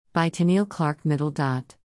By Tennille Clark Middle.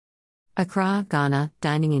 Accra, Ghana,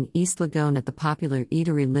 dining in East Legon at the popular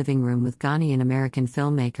eatery Living Room with Ghanaian-American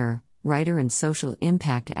filmmaker, writer and social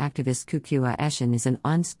impact activist Kukua Eshin is an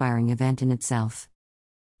awe-inspiring event in itself.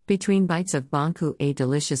 Between bites of banku, a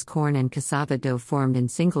delicious corn and cassava dough formed in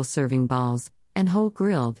single-serving balls, and whole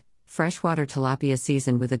grilled, freshwater tilapia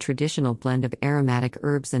seasoned with a traditional blend of aromatic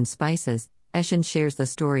herbs and spices, Eshin shares the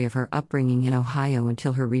story of her upbringing in Ohio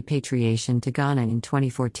until her repatriation to Ghana in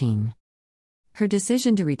 2014. Her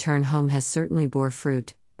decision to return home has certainly bore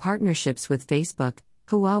fruit. Partnerships with Facebook,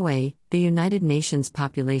 Huawei, the United Nations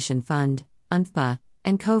Population Fund, UNFPA,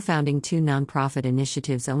 and co-founding two nonprofit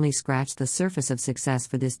initiatives only scratch the surface of success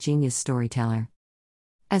for this genius storyteller.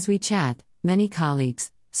 As we chat, many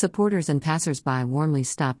colleagues, supporters and passers-by warmly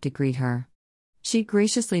stop to greet her. She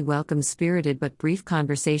graciously welcomes spirited but brief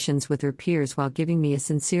conversations with her peers while giving me a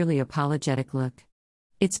sincerely apologetic look.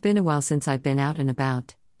 It's been a while since I've been out and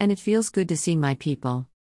about, and it feels good to see my people.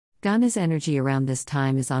 Ghana's energy around this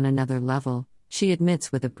time is on another level, she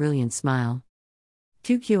admits with a brilliant smile.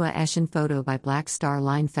 Kukua Eshin photo by Black Star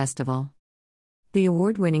Line Festival. The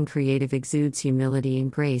award-winning creative exudes humility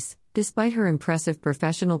and grace, despite her impressive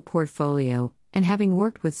professional portfolio, and having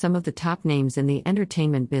worked with some of the top names in the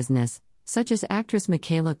entertainment business, such as actress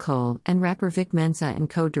Michaela Cole and rapper Vic Mensa, and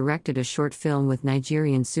co-directed a short film with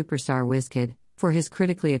Nigerian superstar Wizkid, for his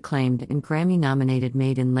critically acclaimed and Grammy-nominated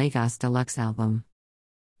Made in Lagos deluxe album.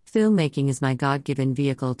 Filmmaking is my God-given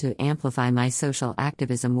vehicle to amplify my social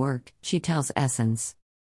activism work, she tells Essence.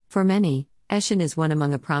 For many, Eshin is one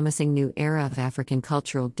among a promising new era of African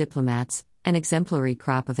cultural diplomats, an exemplary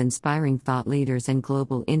crop of inspiring thought leaders and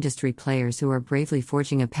global industry players who are bravely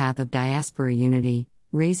forging a path of diaspora unity,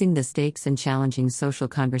 raising the stakes and challenging social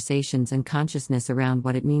conversations and consciousness around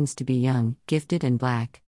what it means to be young, gifted and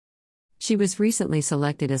Black. She was recently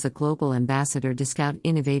selected as a global ambassador to scout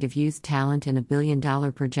innovative youth talent in a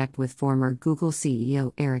billion-dollar project with former Google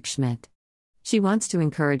CEO Eric Schmidt. She wants to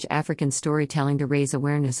encourage African storytelling to raise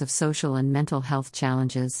awareness of social and mental health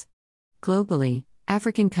challenges. Globally,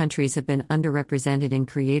 African countries have been underrepresented in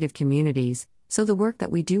creative communities, so the work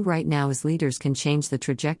that we do right now as leaders can change the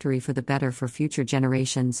trajectory for the better for future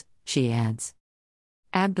generations, she adds.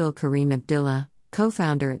 Abdul Karim Abdullah,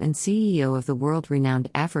 co-founder and CEO of the world-renowned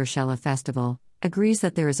Afroshella Festival, agrees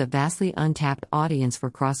that there is a vastly untapped audience for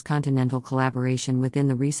cross-continental collaboration within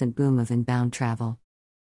the recent boom of inbound travel.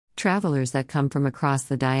 Travelers that come from across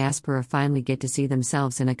the diaspora finally get to see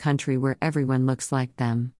themselves in a country where everyone looks like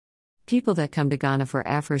them. People that come to Ghana for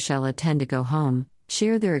Afroshella tend to go home,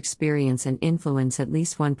 share their experience and influence at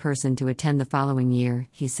least one person to attend the following year,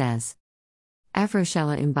 he says.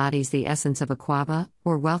 Afroshella embodies the essence of Akwaba,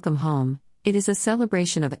 or welcome home. It is a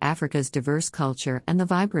celebration of Africa's diverse culture and the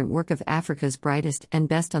vibrant work of Africa's brightest and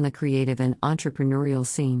best on the creative and entrepreneurial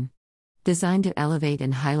scene. Designed to elevate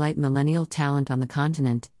and highlight millennial talent on the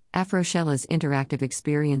continent, Afroshella's interactive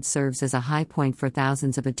experience serves as a high point for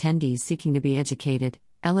thousands of attendees seeking to be educated,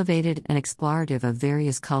 elevated and explorative of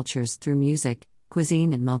various cultures through music,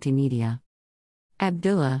 cuisine and multimedia.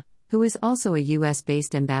 Abdullah, who is also a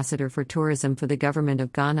U.S.-based ambassador for tourism for the government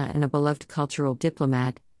of Ghana and a beloved cultural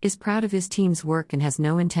diplomat, is proud of his team's work and has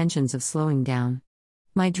no intentions of slowing down.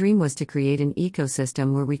 My dream was to create an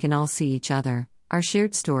ecosystem where we can all see each other, our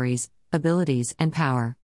shared stories, abilities and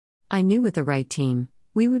power. I knew with the right team,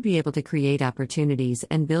 we would be able to create opportunities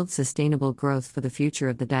and build sustainable growth for the future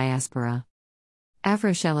of the diaspora.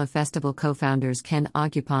 Afroshella Festival co-founders Ken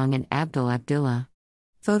Ogupong and Abdul Abdullah.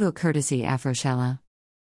 Photo courtesy Afroshella.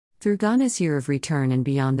 Through Ghana's Year of Return and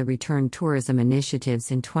beyond the return tourism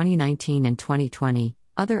initiatives in 2019 and 2020,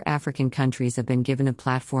 other African countries have been given a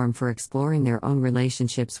platform for exploring their own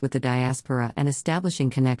relationships with the diaspora and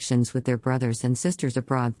establishing connections with their brothers and sisters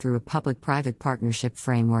abroad through a public-private partnership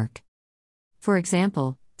framework. For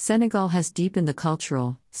example, Senegal has deepened the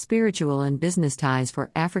cultural, spiritual and business ties for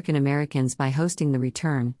African Americans by hosting the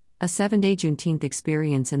Return, a 7-day Juneteenth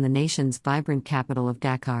experience in the nation's vibrant capital of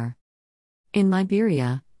Dakar. In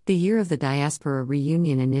Liberia, the Year of the Diaspora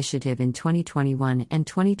Reunion Initiative in 2021 and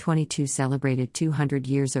 2022 celebrated 200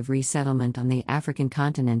 years of resettlement on the African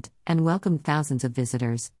continent and welcomed thousands of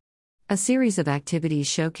visitors. A series of activities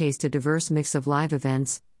showcased a diverse mix of live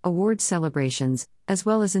events, award celebrations, as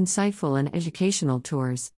well as insightful and educational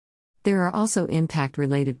tours. There are also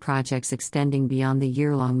impact-related projects extending beyond the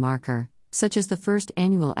year-long marker, such as the first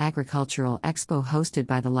annual Agricultural Expo hosted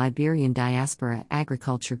by the Liberian Diaspora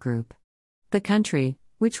Agriculture Group. The country,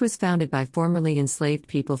 which was founded by formerly enslaved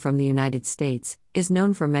people from the United States, is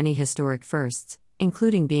known for many historic firsts,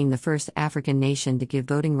 including being the first African nation to give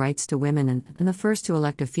voting rights to women and the first to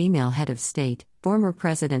elect a female head of state, former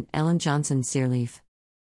President Ellen Johnson Sirleaf.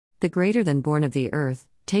 The Greater Than Born of the Earth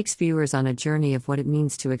takes viewers on a journey of what it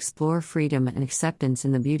means to explore freedom and acceptance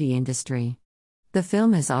in the beauty industry. The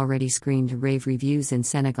film has already screened rave reviews in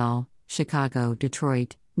Senegal, Chicago,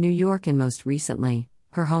 Detroit, New York, and most recently,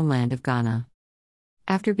 her homeland of Ghana.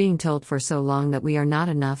 After being told for so long that we are not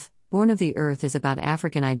enough, Born of the Earth is about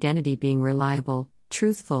African identity being reliable,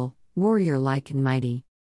 truthful, warrior-like, and mighty.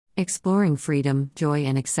 Exploring freedom, joy,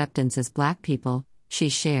 and acceptance as Black people, she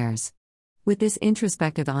shares. With this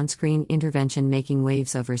introspective on-screen intervention making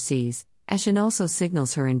waves overseas, Eshin also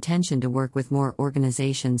signals her intention to work with more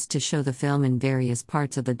organizations to show the film in various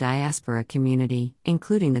parts of the diaspora community,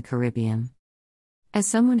 including the Caribbean. As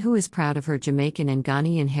someone who is proud of her Jamaican and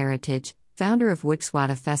Ghanaian heritage, founder of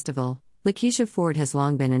Wixwata Festival, Lakeisha Ford has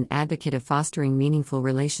long been an advocate of fostering meaningful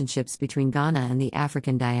relationships between Ghana and the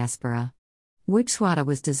African diaspora. Wixwata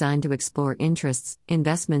was designed to explore interests,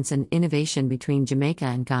 investments, and innovation between Jamaica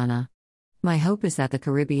and Ghana. My hope is that the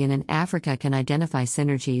Caribbean and Africa can identify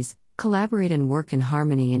synergies, collaborate, and work in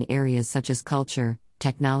harmony in areas such as culture,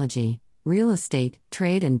 technology, real estate,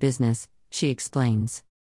 trade, and business, she explains.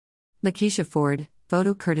 Lakeisha Ford,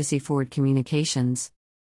 photo courtesy Ford Communications.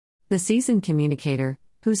 The seasoned communicator,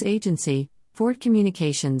 whose agency, Ford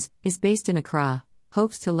Communications, is based in Accra,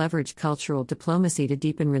 hopes to leverage cultural diplomacy to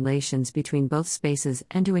deepen relations between both spaces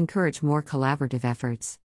and to encourage more collaborative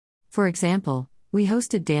efforts. For example, we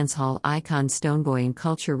hosted dancehall icon Stoneboy and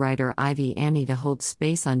culture writer Ivy Annie to hold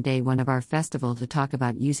space on day one of our festival to talk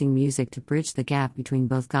about using music to bridge the gap between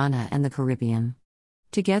both Ghana and the Caribbean.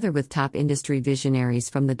 Together with top industry visionaries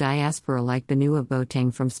from the diaspora like Benua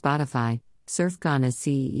Boateng from Spotify, Surf Ghana's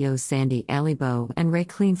CEO Sandy Alibo, and Ray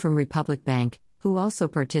Clean from Republic Bank, who also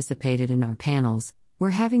participated in our panels, we're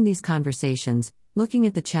having these conversations, looking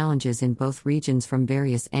at the challenges in both regions from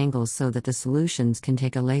various angles so that the solutions can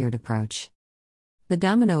take a layered approach. The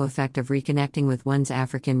domino effect of reconnecting with one's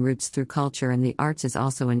African roots through culture and the arts is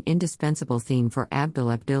also an indispensable theme for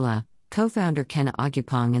Abdullah, co-founder Ken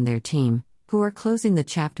Agupong and their team, who are closing the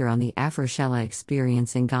chapter on the Afroshella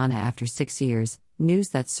experience in Ghana after 6 years,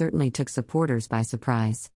 news that certainly took supporters by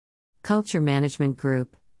surprise. Culture Management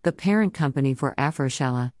Group, the parent company for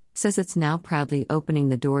Afroshella, says it's now proudly opening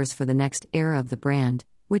the doors for the next era of the brand,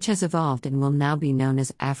 which has evolved and will now be known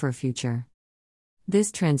as Afrofuture.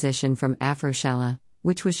 This transition from Afroshella,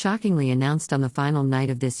 which was shockingly announced on the final night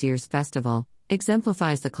of this year's festival,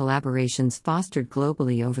 exemplifies the collaborations fostered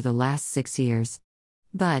globally over the last 6 years.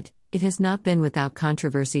 But it has not been without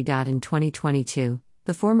controversy. In 2022,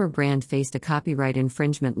 the former brand faced a copyright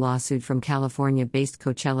infringement lawsuit from California-based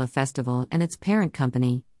Coachella Festival and its parent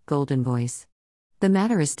company, Golden Voice. The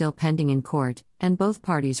matter is still pending in court, and both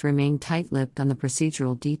parties remain tight-lipped on the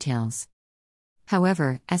procedural details.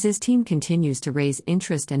 However, as his team continues to raise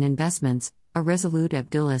interest and investments, a resolute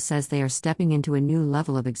Abdullah says they are stepping into a new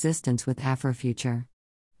level of existence with Afrofuture.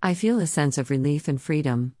 I feel a sense of relief and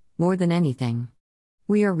freedom, more than anything.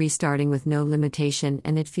 We are restarting with no limitation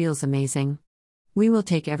and it feels amazing. We will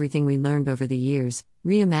take everything we learned over the years,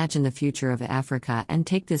 reimagine the future of Africa, and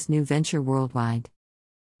take this new venture worldwide.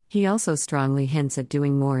 He also strongly hints at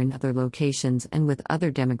doing more in other locations and with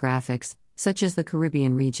other demographics, such as the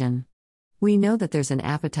Caribbean region. We know that there's an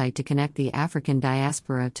appetite to connect the African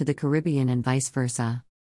diaspora to the Caribbean and vice versa.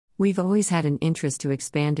 We've always had an interest to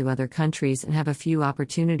expand to other countries and have a few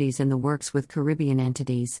opportunities in the works with Caribbean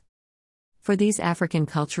entities. For these African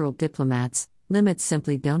cultural diplomats, limits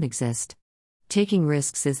simply don't exist. Taking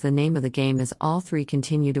risks is the name of the game as all three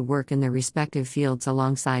continue to work in their respective fields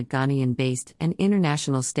alongside Ghanaian-based and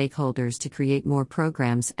international stakeholders to create more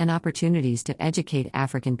programs and opportunities to educate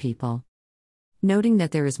African people. Noting that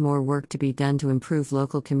there is more work to be done to improve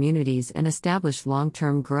local communities and establish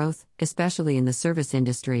long-term growth, especially in the service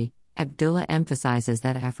industry, Abdullah emphasizes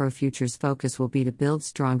that Afrofuture's focus will be to build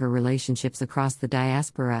stronger relationships across the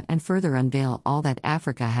diaspora and further unveil all that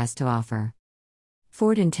Africa has to offer.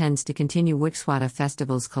 Ford intends to continue Wixwata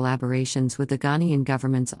Festival's collaborations with the Ghanaian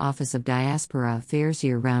government's Office of Diaspora Affairs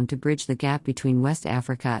year-round to bridge the gap between West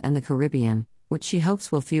Africa and the Caribbean, which she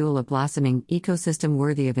hopes will fuel a blossoming ecosystem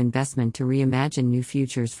worthy of investment to reimagine new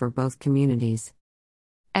futures for both communities.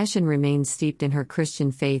 Eshin remains steeped in her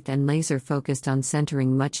Christian faith and laser-focused on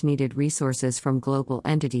centering much-needed resources from global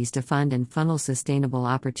entities to fund and funnel sustainable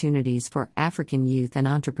opportunities for African youth and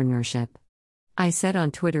entrepreneurship. I said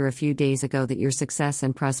on Twitter a few days ago that your success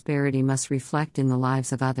and prosperity must reflect in the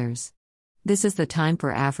lives of others. This is the time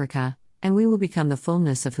for Africa, and we will become the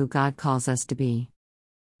fullness of who God calls us to be.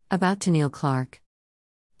 About Tennille Clark.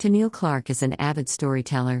 Tennille Clark is an avid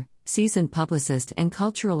storyteller, seasoned publicist and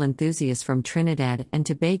cultural enthusiast from Trinidad and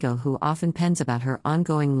Tobago who often pens about her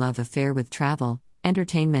ongoing love affair with travel,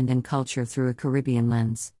 entertainment and culture through a Caribbean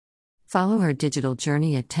lens. Follow her digital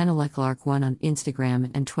journey at Teneleklark1 on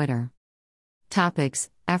Instagram and Twitter. Topics: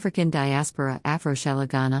 African diaspora, Afroshella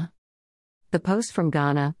Ghana. The post from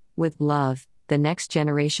Ghana, with love, the next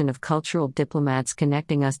generation of cultural diplomats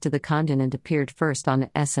connecting us to the continent, appeared first on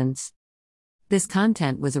Essence. This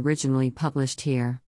content was originally published here.